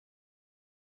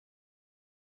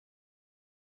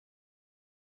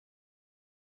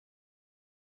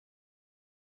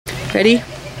Ready?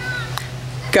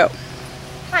 Go.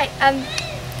 Hi, I'm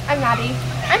Maddie.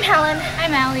 I'm Helen.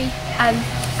 I'm Allie. And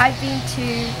I've been to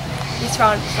this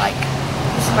ranch, like,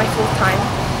 this is my 4th time,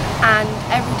 and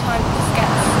every time it just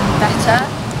gets better.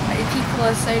 Like, people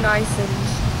are so nice and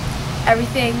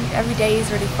everything, every day is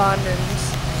really fun, and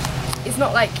it's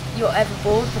not like you're ever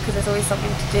bored because there's always something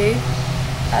to do.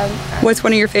 What's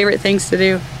one of your favorite things to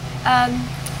do?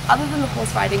 Other than the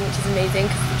horse riding, which is amazing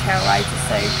because the trail rides are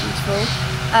so beautiful.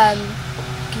 You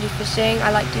can do fishing.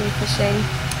 I like doing fishing.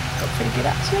 Got pretty good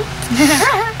actually.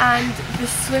 And the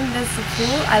swim, there's the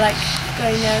pool. I like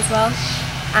going there as well.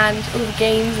 And all the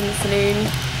games in the saloon.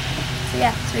 So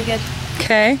yeah, it's really good.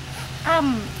 Okay.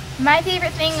 My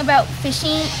favorite thing about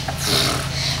fishing,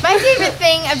 my favorite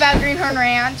thing about Greenhorn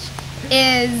Ranch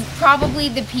is probably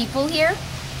the people here,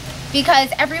 because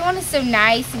everyone is so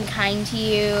nice and kind to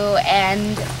you,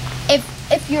 and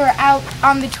if you're out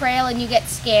on the trail and you get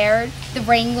scared, the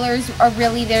wranglers are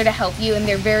really there to help you, and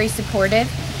they're very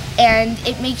supportive, and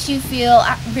it makes you feel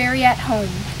very at home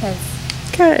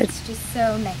because it's just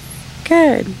so nice.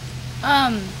 Good.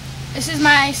 This is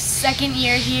my 2nd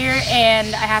year here,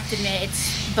 and I have to admit,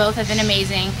 both have been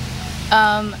amazing.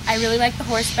 I really like the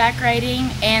horseback riding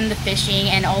and the fishing,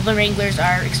 and all the wranglers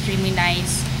are extremely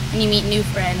nice, and you meet new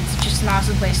friends. It's just an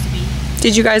awesome place to be.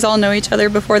 Did you guys all know each other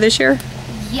before this year?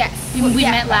 Yes. We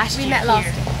met last year.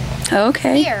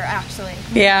 Okay. Here, actually.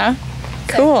 Yeah.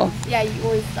 Cool. Yeah, you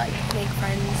always like make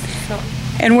friends. It's not...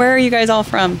 And where are you guys all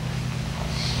from?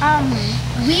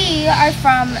 We are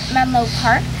from Menlo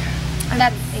Park.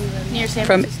 That's England. Near San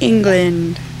From Francisco.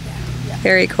 England. Yeah.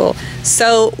 Very cool.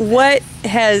 So what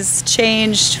has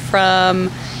changed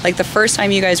from like the first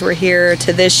time you guys were here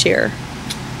to this year?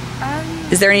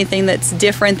 Is there anything that's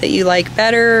different that you like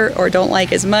better or don't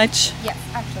like as much? Yes,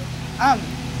 actually.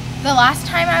 The last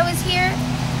time I was here,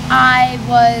 I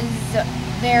was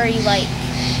very like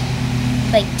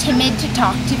timid to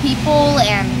talk to people,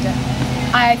 and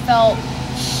I felt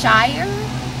shyer.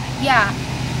 Yeah.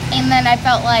 And then I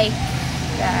felt like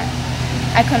that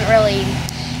I couldn't really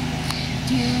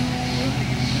do,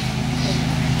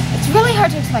 it's really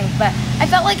hard to explain, but I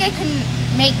felt like I couldn't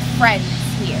make friends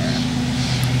here.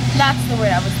 That's the word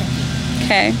I was thinking.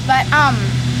 Okay.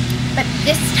 But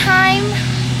this time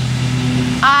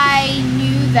I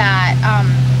knew that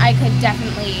I could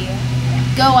definitely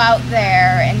go out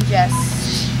there and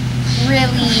just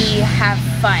really have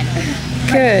fun.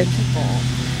 Good. With people.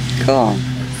 Cool.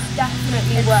 It's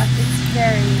definitely worth. It's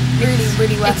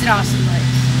really worth. It's an awesome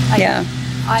place. Like, Yeah.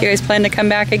 Do you guys plan to come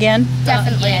back again?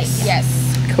 Definitely. Yes.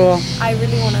 Cool. I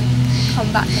really want to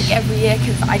come back like every year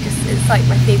because it's like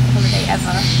my favourite holiday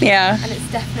ever. Yeah. And it's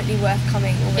definitely worth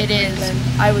coming all the way It to is. England.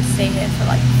 I would stay here for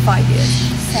like 5 years.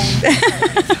 Same.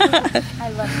 I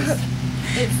love this.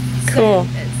 It's Cool.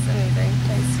 It's amazing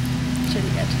place. It's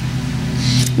really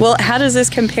good. Well, how does this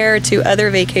compare to other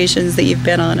vacations that you've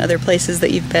been on, other places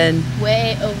that you've been?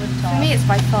 Way over the top. For me, it's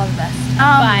by far the best.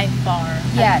 by far.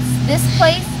 Yes, this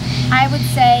place I would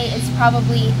say is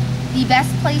probably the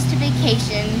best place to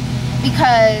vacation,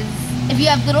 because if you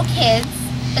have little kids,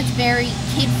 it's very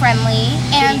kid friendly,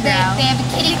 and they have a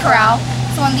kiddie corral.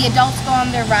 So when the adults go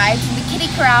on their rides, the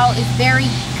kiddie corral is very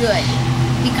good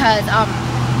because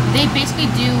They basically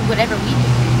do whatever we do.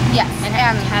 yes,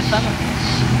 And have fun with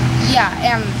it. yeah,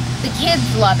 and the kids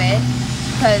love it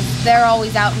because they're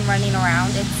always out and running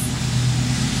around.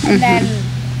 And then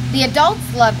the adults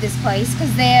love this place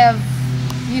because they have,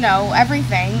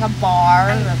 everything, a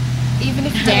bar, Even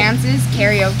if dances,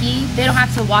 karaoke. They don't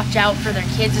have to watch out for their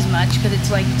kids as much because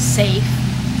it's like safe.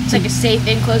 It's like a safe,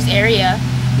 enclosed area.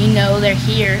 You know they're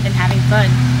here and having fun,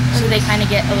 so they kind of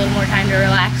get a little more time to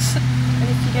relax. And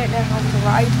if you don't know how to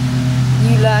ride,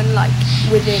 you learn like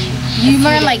within. You a few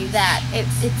learn like days. that.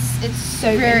 It's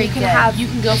so very good. You can good. have You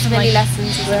can go from many like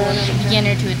lessons as well.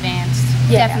 beginner to advanced.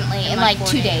 Yeah. Definitely in in like like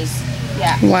 2 4 days.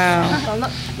 Yeah. Wow.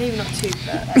 Well, maybe not 2,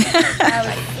 but I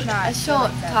was not a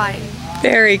short time.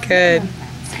 Very good.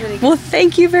 It's really good. Well,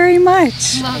 thank you very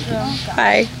much. Welcome.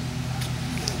 Bye.